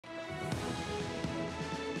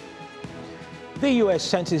The U.S.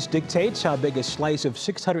 Census dictates how big a slice of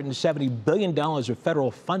 $670 billion of federal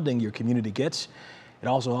funding your community gets. It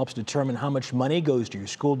also helps determine how much money goes to your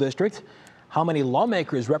school district, how many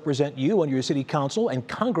lawmakers represent you on your city council and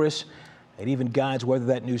Congress. It even guides whether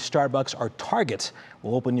that new Starbucks or Target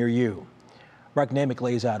will open near you. Mark Naymik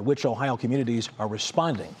lays out which Ohio communities are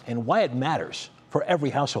responding and why it matters for every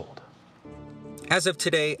household. As of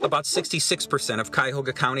today, about 66% of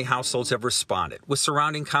Cuyahoga County households have responded, with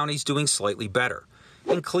surrounding counties doing slightly better.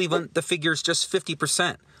 In Cleveland, the figure is just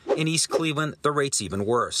 50%. In East Cleveland, the rate's even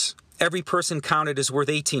worse. Every person counted is worth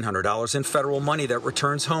 $1,800 in federal money that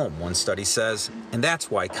returns home, one study says. And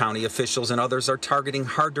that's why county officials and others are targeting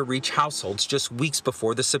hard-to-reach households just weeks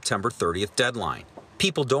before the September 30th deadline.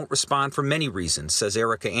 People don't respond for many reasons, says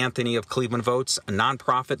Erica Anthony of Cleveland Votes, a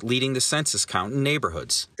nonprofit leading the census count in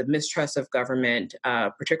neighborhoods. The mistrust of government,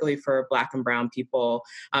 particularly for Black and brown people,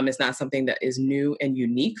 is not something that is new and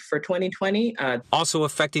unique for 2020. Also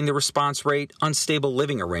affecting the response rate, unstable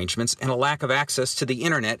living arrangements and a lack of access to the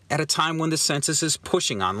internet at a time when the census is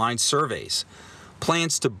pushing online surveys.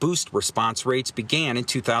 Plans to boost response rates began in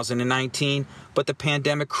 2019, but the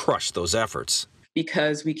pandemic crushed those efforts.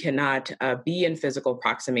 Because we cannot be in physical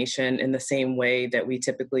approximation in the same way that we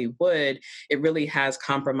typically would, it really has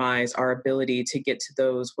compromised our ability to get to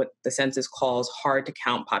those, what the census calls hard to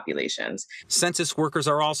count populations. Census workers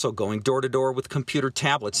are also going door to door with computer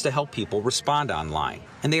tablets to help people respond online.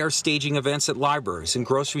 And they are staging events at libraries and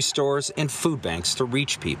grocery stores and food banks to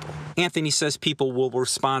reach people. Anthony says people will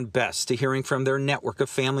respond best to hearing from their network of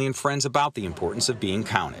family and friends about the importance of being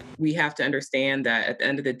counted. We have to understand that at the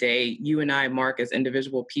end of the day, you and I, Mark, as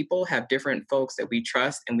individual people, have different folks that we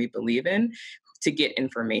trust and we believe in to get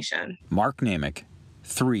information. Mark Naymik,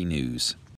 3 News.